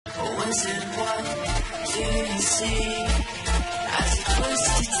and what do you see as you twist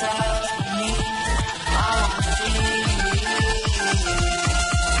to tell me how I feel?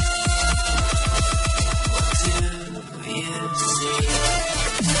 What do you see?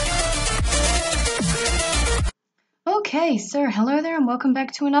 Okay, so hello there and welcome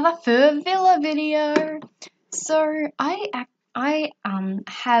back to another Furvilla video. So I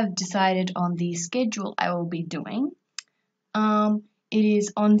have decided on the schedule I will be doing. It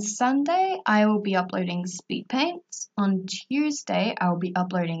is on Sunday I will be uploading Speedpaint. On Tuesday I will be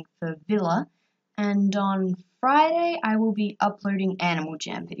uploading Furvilla, and on Friday I will be uploading Animal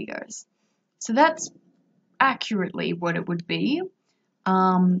Jam videos. So that's accurately what it would be.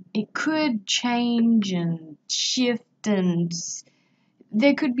 It could change and shift, and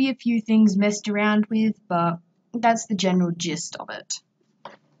there could be a few things messed around with, but that's the general gist of it.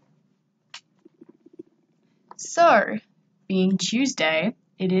 So, being Tuesday,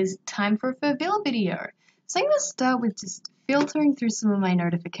 it is time for a Furvilla video. So I'm going to start with just filtering through some of my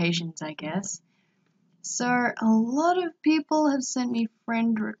notifications, I guess. So, a lot of people have sent me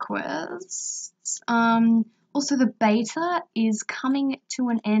friend requests. Also, the beta is coming to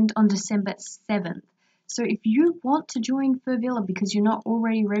an end on December 7th. So if you want to join Furvilla because you're not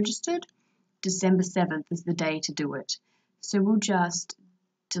already registered, December 7th is the day to do it. So we'll just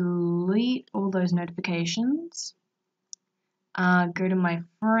delete all those notifications. Go to my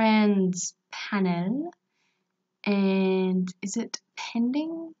friends panel. And is it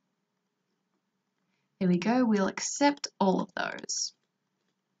pending? There we go. We'll accept all of those.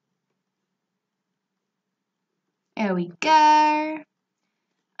 There we go.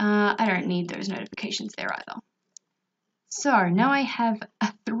 I don't need those notifications there either. So now I have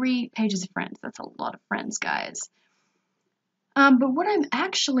 3 pages of friends. That's a lot of friends, guys. But what I'm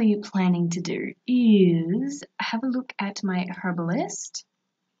actually planning to do is have a look at my herbalist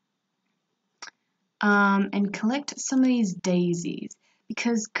and collect some of these daisies,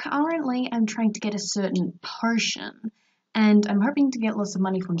 because currently I'm trying to get a certain potion and I'm hoping to get lots of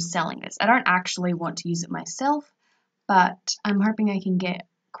money from selling this. I don't actually want to use it myself, but I'm hoping I can get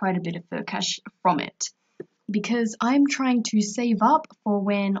quite a bit of fur cash from it, because I'm trying to save up for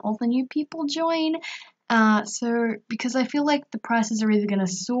when all the new people join. Because I feel like the prices are either going to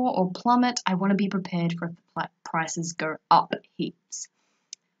soar or plummet, I want to be prepared for if the prices go up heaps.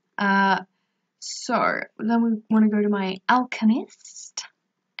 So then we want to go to my alchemist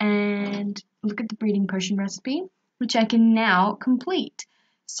and look at the breeding potion recipe, which I can now complete.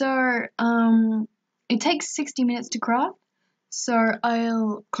 So it takes 60 minutes to craft. So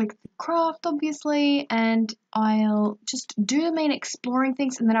I'll click the craft, obviously, and I'll just do the main exploring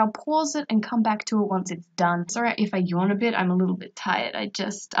things, and then I'll pause it and come back to it once it's done. Sorry if I yawn a bit, I'm a little bit tired. I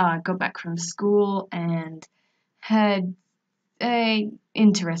just got back from school and had an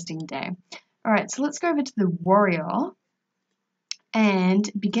interesting day. Alright, so let's go over to the warrior and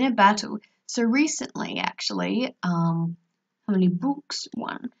begin a battle. So recently, actually, how many books?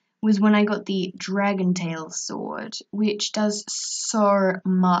 1. Was when I got the Dragon Tail sword, which does so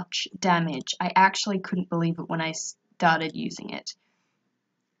much damage. I actually couldn't believe it when I started using it.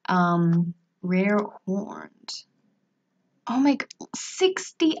 Rare Horned. Oh my god,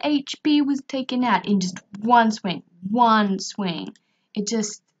 60 HP was taken out in just one swing. One swing. It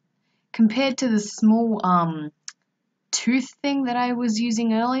just, compared to the small tooth thing that I was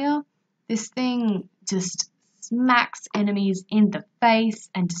using earlier, this thing just smacks enemies in the face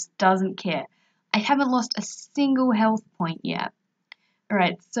and just doesn't care. I haven't lost a single health point yet.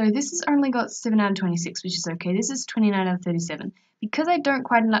 Alright, so this has only got 7 out of 26, which is okay. This is 29 out of 37. Because I don't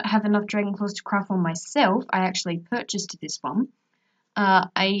quite have enough Dragon Claws to craft one myself, I actually purchased this one.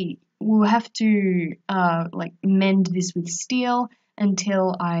 I will have to mend this with steel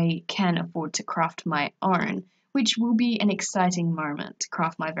until I can afford to craft my own, which will be an exciting moment to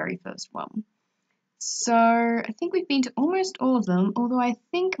craft my very first one. So, I think we've been to almost all of them, although I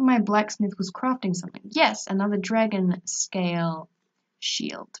think my blacksmith was crafting something. Yes, another dragon scale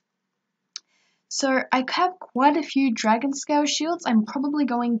shield. So, I have quite a few dragon scale shields. I'm probably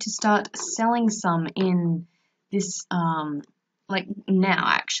going to start selling some in this, now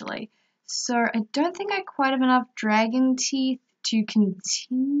actually. So, I don't think I quite have enough dragon teeth to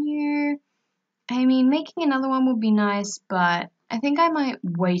continue. I mean, making another one would be nice, but I think I might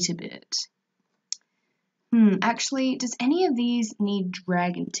wait a bit. Actually, does any of these need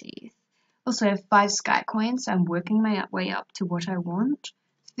dragon teeth? Also, I have 5 sky coins, so I'm working my way up to what I want.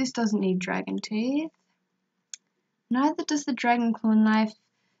 So this doesn't need dragon teeth. Neither does the dragon claw knife.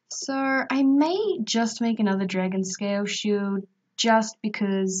 So I may just make another dragon scale shield just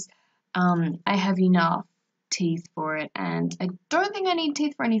because I have enough teeth for it, and I don't think I need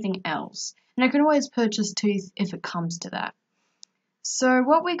teeth for anything else. And I can always purchase teeth if it comes to that. So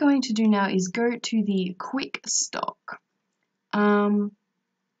what we're going to do now is go to the quick stock.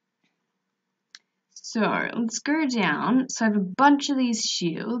 So let's go down. So I have a bunch of these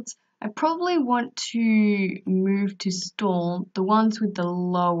shields. I probably want to move to stall the ones with the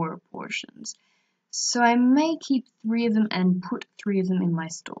lower portions. So I may keep 3 of them and put 3 of them in my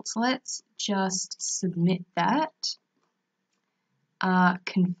stall. So let's just submit that.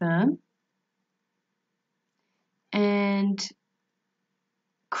 Confirm. And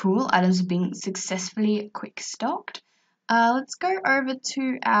cool, items are being successfully quick stocked. Let's go over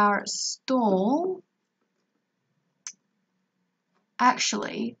to our stall.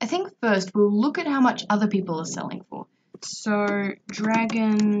 Actually, I think first we'll look at how much other people are selling for. So,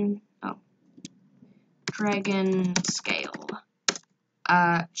 dragon scale,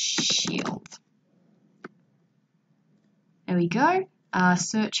 shield. There we go.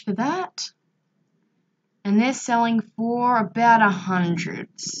 Search for that. And they're selling for about 100.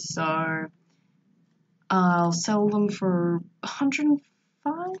 So, I'll sell them for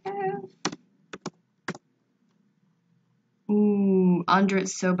 105. Ooh, under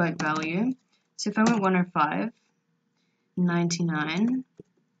its sell-back value. So if I went 105, 99.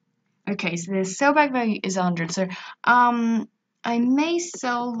 Okay, so the sell-back value is 100. So I may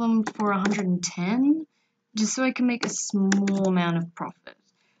sell them for 110, just so I can make a small amount of profit.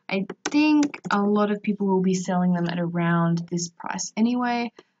 I think a lot of people will be selling them at around this price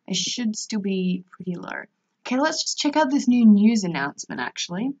anyway. I should still be pretty low. Okay, let's just check out this new news announcement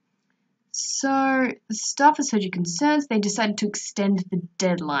actually. So, the staff has heard your concerns. They decided to extend the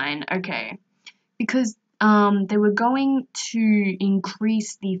deadline. Okay. Because they were going to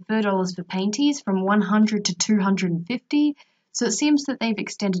increase the $4 for painties from 100 to 250. So it seems that they've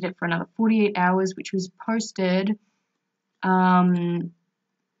extended it for another 48 hours, which was posted only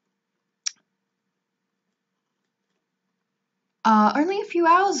a few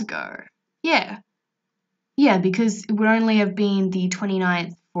hours ago. Yeah. Yeah, because it would only have been the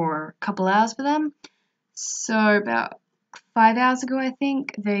 29th for a couple hours for them. So about 5 hours ago, I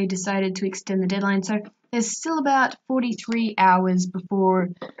think, they decided to extend the deadline. So there's still about 43 hours before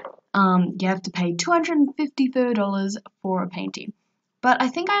you have to pay $254 for a painting. But I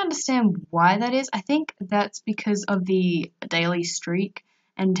think I understand why that is. I think that's because of the daily streak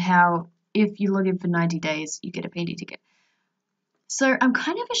and how if you log in for 90 days, you get a painting ticket. So I'm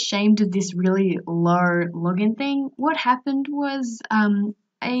kind of ashamed of this really low login thing. What happened was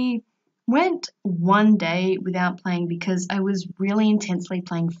I went one day without playing because I was really intensely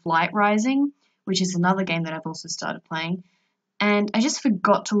playing Flight Rising, which is another game that I've also started playing, and I just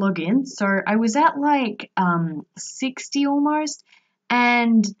forgot to log in. So I was at like 60 almost,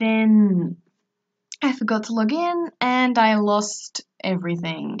 and then I forgot to log in and I lost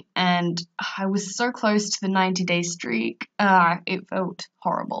everything, and I was so close to the 90-day streak. It felt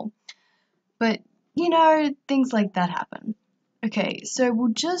horrible. But, you know, things like that happen. Okay, so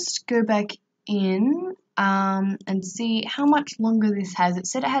we'll just go back in and see how much longer this has. It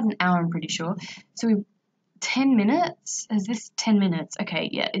said it had an hour, I'm pretty sure. So we've 10 minutes? Is this 10 minutes? Okay,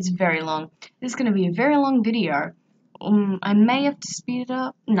 yeah, it's very long. This is going to be a very long video. I may have to speed it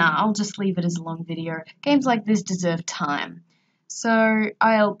up. Nah, I'll just leave it as a long video. Games like this deserve time. So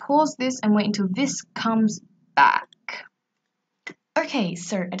I'll pause this and wait until this comes back. Okay,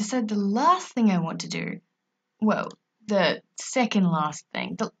 so I decided the last thing I want to do, well, the second last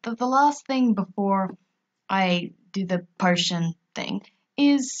thing, the last thing before I do the potion thing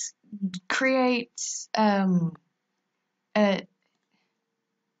is create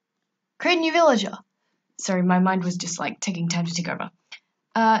create a new villager. Sorry, my mind was just like taking time to take over.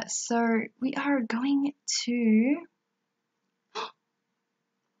 So we are going to.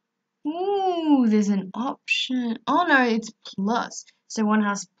 Ooh, there's an option. Oh no, it's plus. So one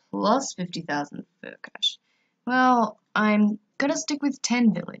has plus 50,000 fur cash. Well, I'm gonna stick with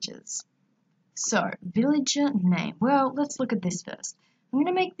 10 villages. So, villager name. Well, let's look at this first. I'm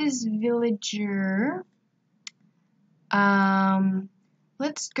gonna make this villager.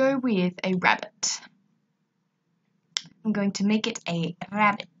 Let's go with a rabbit. I'm going to make it a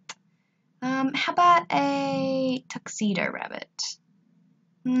rabbit. How about a tuxedo rabbit?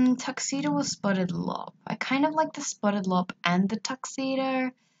 Tuxedo or spotted lop? I kind of like the spotted lop and the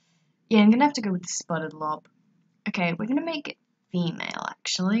tuxedo. Yeah, I'm gonna have to go with the spotted lop. Okay, we're gonna make it female,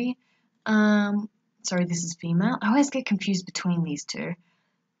 actually. Sorry, this is female. I always get confused between these two.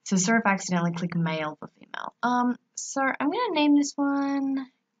 So sorry if I accidentally click male for female. So I'm gonna name this one.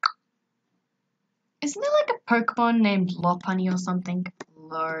 Isn't there like a Pokemon named Lopunny or something?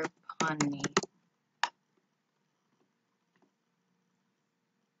 Lopunny.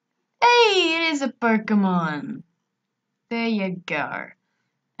 is a Pokemon. There you go.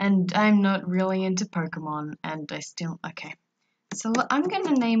 And I'm not really into Pokemon, and I still, okay. So I'm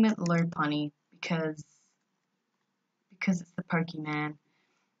gonna name it Lopunny because it's the Pokemon.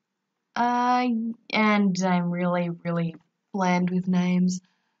 And I'm really, really bland with names.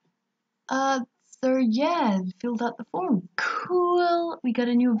 So yeah, filled out the form. Cool. We got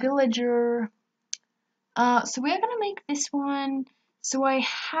a new villager. So we're gonna make this one. So I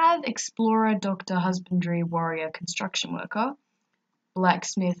have explorer, doctor, husbandry, warrior, construction worker,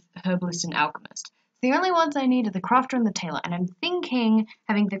 blacksmith, herbalist, and alchemist. The only ones I need are the crafter and the tailor, and I'm thinking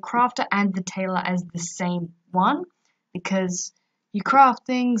having the crafter and the tailor as the same one, because you craft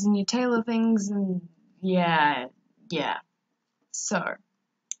things and you tailor things, and yeah. So,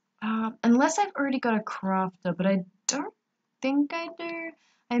 unless I've already got a crafter, but I don't think I do.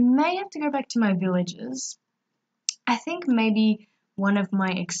 I may have to go back to my villages. I think maybe one of my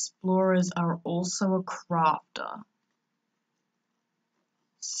explorers are also a crafter.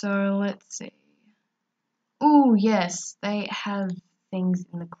 So let's see. Oh yes, they have things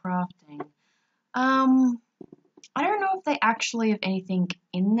in the crafting. I don't know if they actually have anything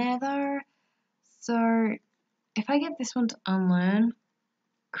in there though. So if I get this one to unlearn,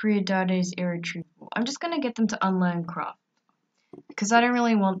 career data is irretrievable. I'm just gonna get them to unlearn craft because I don't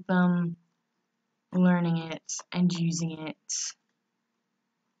really want them learning it and using it.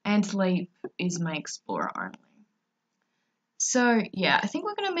 And Leap is my explorer only. So yeah, I think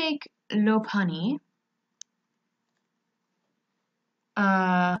we're gonna make Lopunny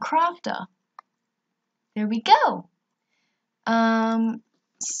crafter. There we go.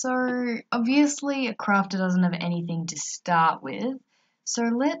 So obviously a crafter doesn't have anything to start with. So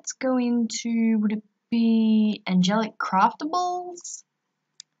let's go into, would it be angelic craftables?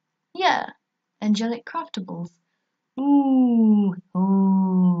 Yeah, angelic craftables. Ooh.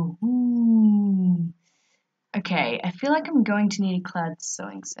 Okay, I feel like I'm going to need a clad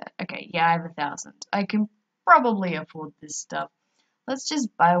sewing set. Okay, yeah, I have 1,000. I can probably afford this stuff. Let's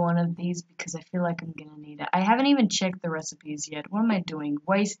just buy one of these because I feel like I'm gonna need it. I haven't even checked the recipes yet. What am I doing?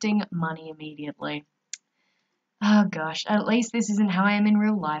 Wasting money immediately. Oh gosh, at least this isn't how I am in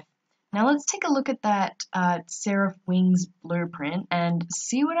real life. Now let's take a look at that Seraph Wings blueprint and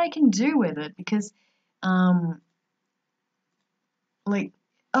see what I can do with it because, like,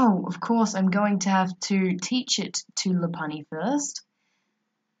 oh, of course I'm going to have to teach it to Lopunny first.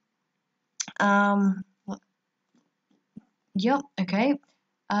 Yep, okay.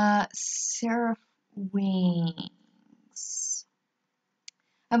 Seraph Wings.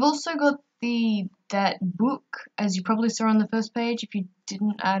 I've also got that book, as you probably saw on the first page. If you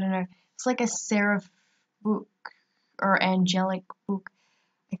didn't, I don't know. It's like a seraph book or angelic book.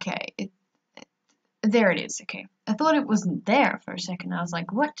 Okay, there it is. Okay, I thought it wasn't there for a second. I was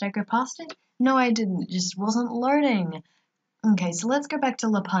like, what? Did I go past it? No, I didn't. It just wasn't loading. Okay, so let's go back to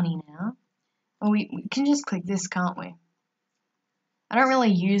Lopunny now. Oh, we can just click this, can't we? I don't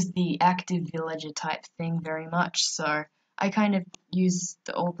really use the active villager type thing very much, so I kind of use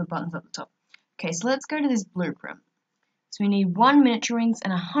all the buttons at the top. Okay, so let's go to this blueprint. So we need 1 miniature wings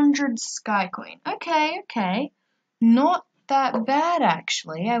and 100 sky coin. Okay. Not that bad,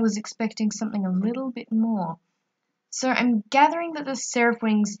 actually. I was expecting something a little bit more. So I'm gathering that the Seraph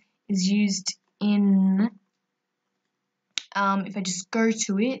Wings is used in, if I just go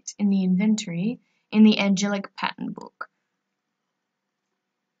to it in the inventory, in the Angelic Pattern book.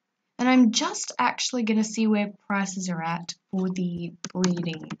 And I'm just actually going to see where prices are at for the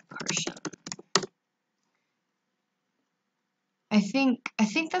breeding potion. I think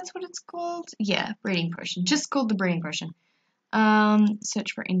that's what it's called. Yeah, breeding potion. Just called the breeding potion.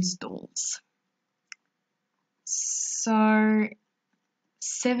 Search for installs. So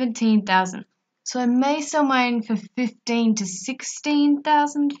 17,000. So I may sell mine for 15 to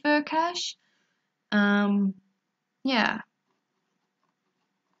 16,000 fur cash. Yeah.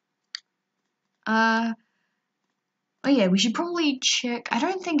 Oh yeah, we should probably check. I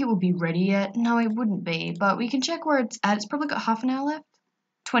don't think it will be ready yet. No, it wouldn't be, but we can check where it's at. It's probably got half an hour left.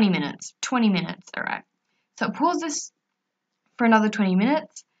 20 minutes. 20 minutes, alright. So I'll pause this for another 20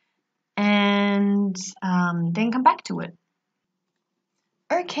 minutes and then come back to it.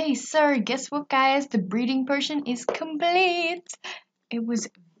 Okay, so guess what, guys? The breeding potion is complete. It was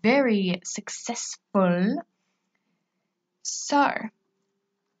very successful. So,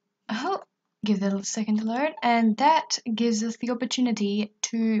 give that a second to load, and that gives us the opportunity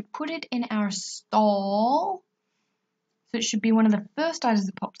to put it in our stall. So it should be one of the first items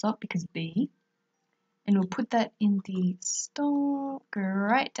that pops up because B. And we'll put that in the stall, go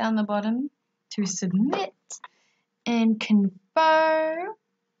right down the bottom to submit and confirm.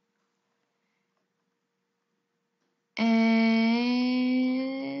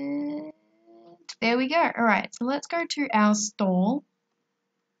 there we go. Alright, so let's go to our stall,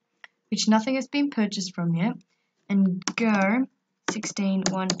 which nothing has been purchased from yet, and go 16,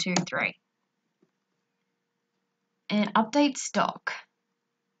 1, 2, 3. And update stock.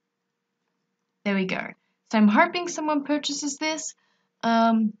 There we go. So I'm hoping someone purchases this.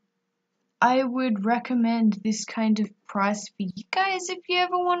 I would recommend this kind of price for you guys if you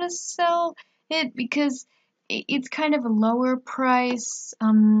ever want to sell it, because it's kind of a lower price.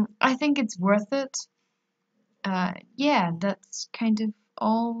 I think it's worth it. Yeah, that's kind of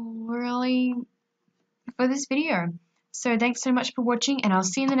all really for this video. So thanks so much for watching, and I'll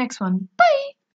see you in the next one. Bye!